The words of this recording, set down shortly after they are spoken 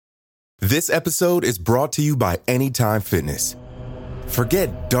This episode is brought to you by Anytime Fitness.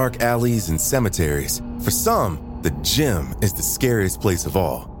 Forget dark alleys and cemeteries. For some, the gym is the scariest place of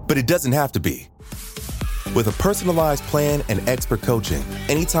all, but it doesn't have to be. With a personalized plan and expert coaching,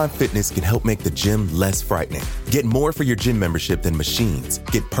 Anytime Fitness can help make the gym less frightening. Get more for your gym membership than machines.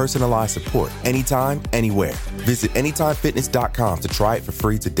 Get personalized support anytime, anywhere. Visit AnytimeFitness.com to try it for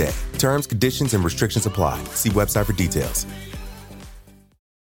free today. Terms, conditions, and restrictions apply. See website for details.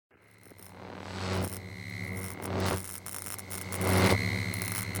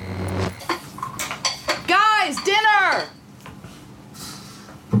 Guys, dinner!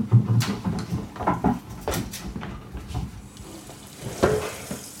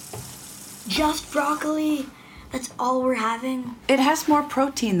 Just broccoli. That's all we're having. It has more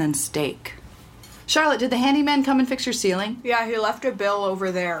protein than steak. Charlotte, did the handyman come and fix your ceiling? Yeah, he left a bill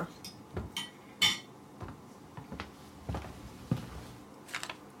over there.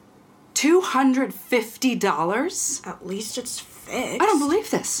 $250? At least it's fixed. I don't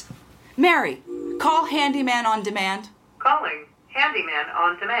believe this. Mary, call handyman on demand. Calling handyman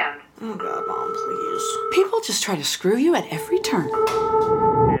on demand. Oh God, Mom, please. People just try to screw you at every turn.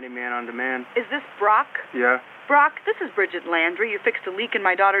 Handyman on demand. Is this Brock? Yeah. Brock, this is Bridget Landry. You fixed a leak in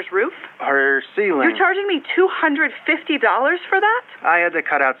my daughter's roof? Her ceiling. You're charging me $250 for that? I had to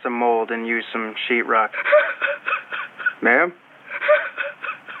cut out some mold and use some sheetrock. Ma'am?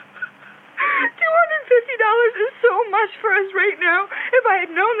 $250 is so much for us right now. If I had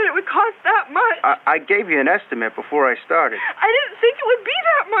known that it would cost that much. I gave you an estimate before I started. I didn't think it would be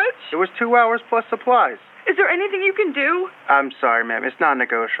that much. It was 2 hours plus supplies. Is there anything you can do? I'm sorry, ma'am. It's not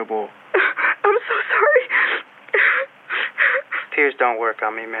negotiable. I'm so sorry. Tears don't work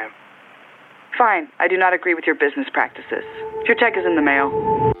on me, ma'am. Fine. I do not agree with your business practices. Your check is in the mail.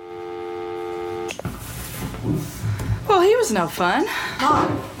 Well, he was no fun.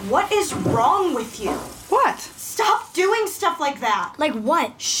 Mom, what is wrong with you? What? Stop doing stuff like that. Like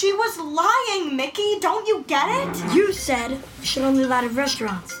what? She was lying, Mickey. Don't you get it? You said we should only live out of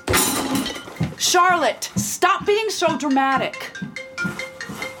restaurants. Charlotte, stop being so dramatic.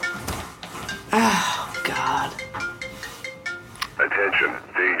 Oh, God. Attention,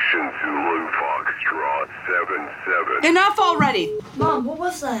 Station Zulu Foxtrot 77. Enough already. Mom, what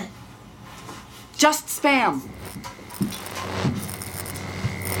was that? Just spam.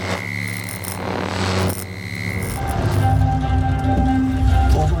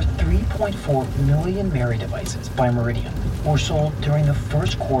 Over 3.4 million Mary devices by Meridian were sold during the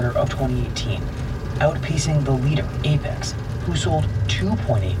first quarter of 2018, outpacing the leader, Apex, who sold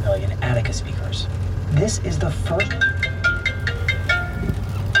 2.8 million Attica speakers. This is the first...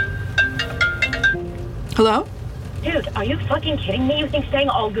 Hello? Dude, are you fucking kidding me? You think saying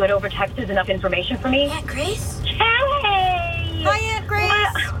all good over text is enough information for me? Aunt Grace? Hey! Hi, Aunt Grace.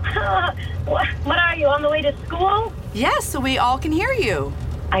 What are you, on the way to school? Yes, so we all can hear you.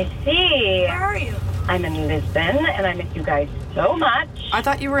 I see. Where are you? I'm in Lisbon, and I miss you guys so much. I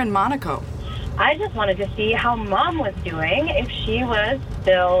thought you were in Monaco. I just wanted to see how Mom was doing, if she was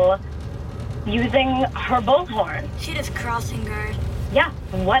still using her bullhorn. She does crossing guard. Yeah,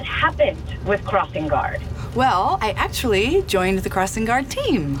 what happened with crossing guard? Well, I actually joined the crossing guard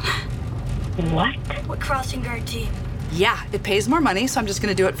team. What? What crossing guard team? Yeah, it pays more money, so I'm just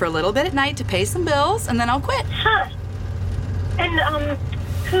gonna do it for a little bit at night to pay some bills, and then I'll quit. Huh. And,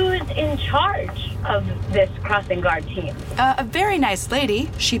 who's in charge of this crossing guard team? A very nice lady.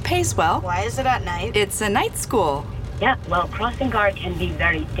 She pays well. Why is it at night? It's a night school. Yeah, well, crossing guard can be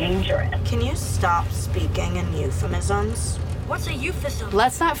very dangerous. Can you stop speaking in euphemisms? What's a euphemism?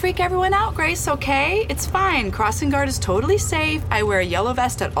 Let's not freak everyone out, Grace, okay? It's fine. Crossing guard is totally safe. I wear a yellow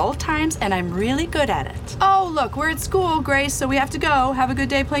vest at all times, and I'm really good at it. Oh, look, we're at school, Grace, so we have to go. Have a good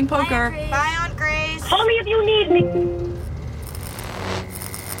day playing poker. Bye, Aunt Grace. Call me if you need me.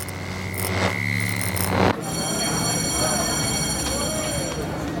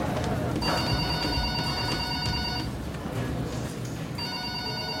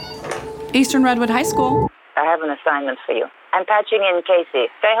 Eastern Redwood High School. I have an assignment for you. I'm patching in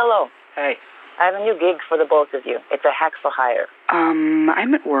Casey. Say hello. Hey. I have a new gig for the both of you. It's a hack for hire. I'm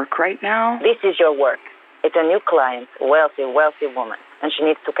at work right now. This is your work. It's a new client, wealthy woman, and she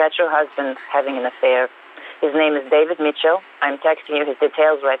needs to catch her husband having an affair. His name is David Mitchell. I'm texting you his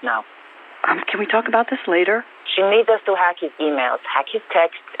details right now. Can we talk about this later? She needs us to hack his emails, hack his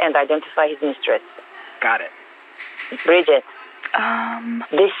texts, and identify his mistress. Got it. Bridget.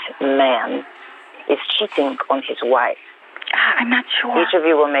 This man is cheating on his wife. I'm not sure. Each of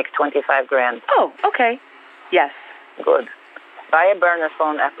you will make $25,000. Oh, okay. Yes. Good. Buy a burner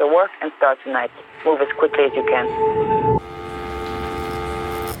phone after work and start tonight. Move as quickly as you can.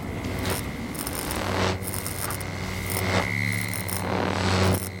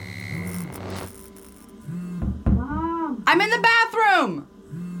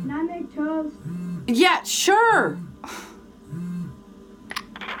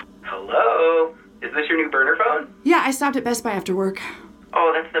 Hello? Is this your new burner phone? Yeah, I stopped at Best Buy after work.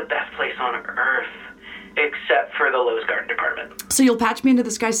 Oh, that's the best place on earth. Except for the Lowe's garden department. So you'll patch me into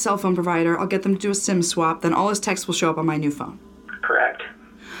this guy's cell phone provider, I'll get them to do a SIM swap, then all his texts will show up on my new phone. Correct.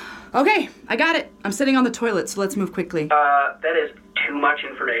 Okay, I got it. I'm sitting on the toilet, so let's move quickly. That is too much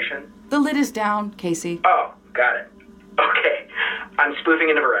information. The lid is down, Casey. Oh, got it. Okay, I'm spoofing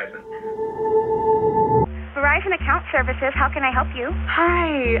into Verizon. Verizon Account Services, how can I help you?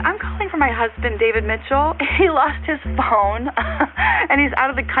 Hi, I'm calling for my husband, David Mitchell. He lost his phone, and he's out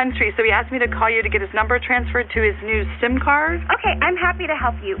of the country, so he asked me to call you to get his number transferred to his new SIM card. Okay, I'm happy to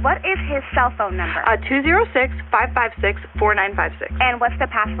help you. What is his cell phone number? 206-556-4956. And what's the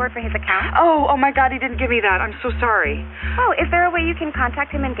password for his account? Oh my God, he didn't give me that. I'm so sorry. Oh, is there a way you can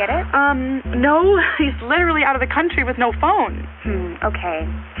contact him and get it? No, he's literally out of the country with no phone. Okay.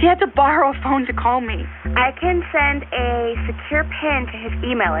 He had to borrow a phone to call me. I can send a secure PIN to his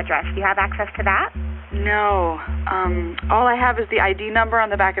email address. Do you have access to that? No. All I have is the ID number on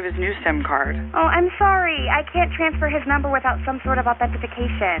the back of his new SIM card. Oh, I'm sorry. I can't transfer his number without some sort of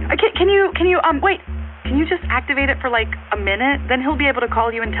authentication. Can you, wait. Can you just activate it for like a minute? Then he'll be able to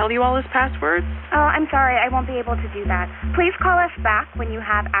call you and tell you all his passwords. Oh, I'm sorry. I won't be able to do that. Please call us back when you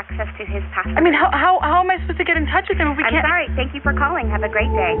have access to his password. I mean, how am I supposed to get in touch with him if we can't? I'm sorry. Thank you for calling. Have a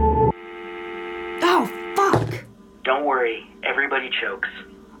great day. Oh, fuck. Don't worry, everybody chokes.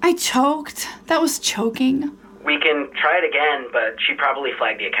 I choked. That was choking. We can try it again, but she probably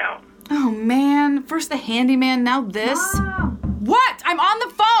flagged the account. Oh, man. First the handyman, now this. Mom! What? I'm on the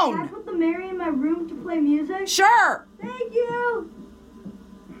phone! Can I put the Mary in my room to play music? Sure! Thank you!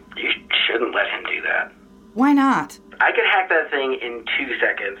 You shouldn't let him do that. Why not? I could hack that thing in 2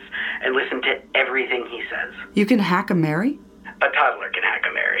 seconds and listen to everything he says. You can hack a Mary? A toddler can hack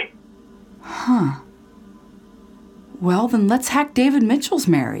a Mary. Huh. Well, then let's hack David Mitchell's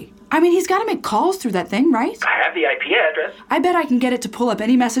Mary. I mean, he's got to make calls through that thing, right? I have the IP address. I bet I can get it to pull up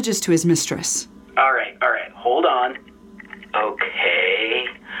any messages to his mistress. All right. Hold on. Okay.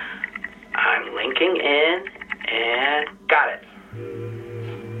 I'm linking in and got it.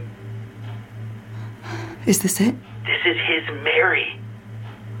 Is this it? This is his Mary.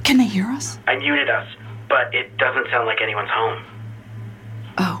 Can they hear us? I muted us, but it doesn't sound like anyone's home.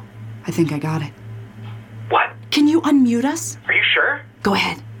 Oh, I think I got it. What? Can you unmute us? Are you sure? Go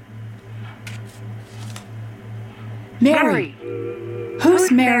ahead. Mary.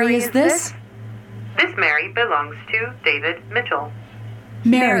 Whose Mary is this? This Mary belongs to David Mitchell.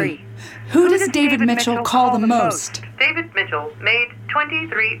 Mary. Who does David Mitchell call the most? David Mitchell made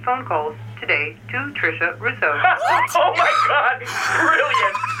 23 phone calls today to Trisha Russo. Oh my God!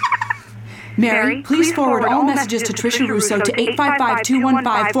 Brilliant! Mary, please forward all messages to Trisha Russo to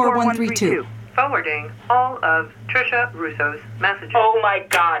 855-215-4132. Forwarding all of Trisha Russo's messages. Oh my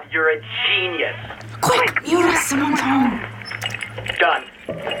God, you're a genius. Quick, mute us, someone's home. Done.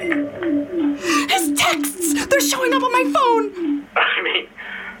 His texts! They're showing up on my phone! I mean,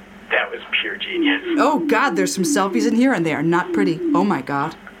 that was pure genius. Oh God, there's some selfies in here and they are not pretty. Oh my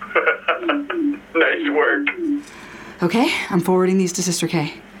God. Nice work. Okay, I'm forwarding these to Sister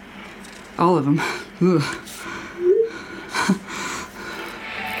K. All of them. Ugh.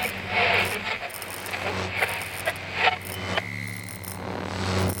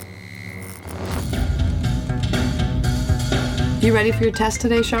 You ready for your test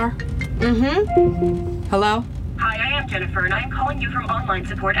today, Shar? Mm-hmm. Hello? Hi, I am Jennifer, and I am calling you from online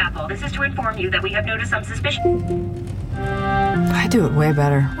support Apple. This is to inform you that we have noticed some suspicion. I do it way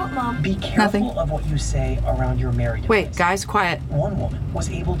better. What, Mom? Be careful of what you say around your Mary device. Wait, guys, quiet. One woman was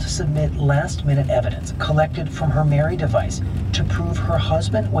able to submit last-minute evidence collected from her Mary device to prove her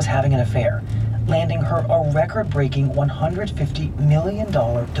husband was having an affair, landing her a record-breaking $150 million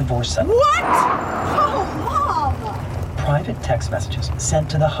divorce settlement. What? Oh, Mom! Private text messages sent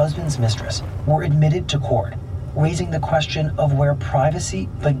to the husband's mistress were admitted to court, raising the question of where privacy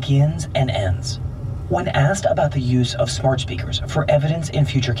begins and ends. When asked about the use of smart speakers for evidence in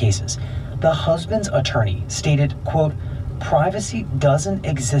future cases, the husband's attorney stated, quote, "Privacy doesn't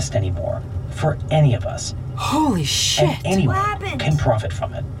exist anymore for any of us. Holy shit. And anyone can profit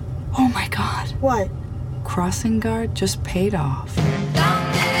from it." Oh my God. What? Crossing guard just paid off.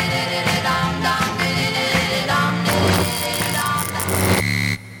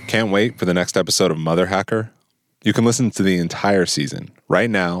 Can't wait for the next episode of Motherhacker? You can listen to the entire season right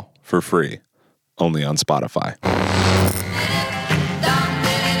now for free, only on Spotify.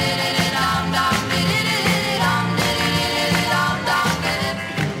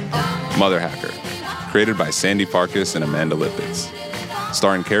 Motherhacker, created by Sandi, Farkas, and Amanda Lipitz.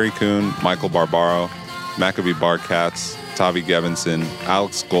 Starring Carrie, Coon, Michael Barbaro, Maccabee, Katz, Tavi Gevinson,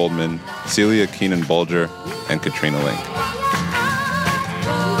 Alex Goldman, Celia Keenan-Bolger, and Katrina Lenk.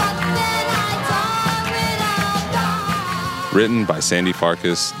 Written by Sandi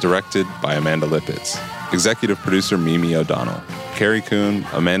Farkas, directed by Amanda Lipitz. Executive producer Mimi O'Donnell. Carrie Coon,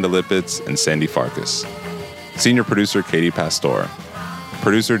 Amanda Lipitz, and Sandi Farkas. Senior producer Katie Pastore.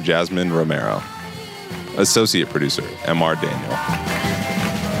 Producer Jasmine Romero. Associate producer M.R. Daniel.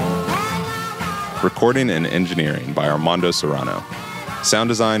 Recording and engineering by Armando Serrano. Sound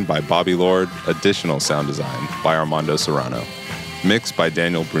design by Bobby Lord. Additional sound design by Armando Serrano. Mixed by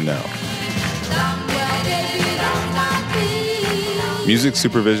Daniel Brunelle. Music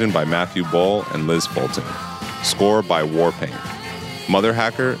supervision by Matthew Boll and Liz Fulton. Score by Warpaint.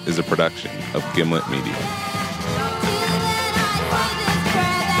 Motherhacker is a production of Gimlet Media.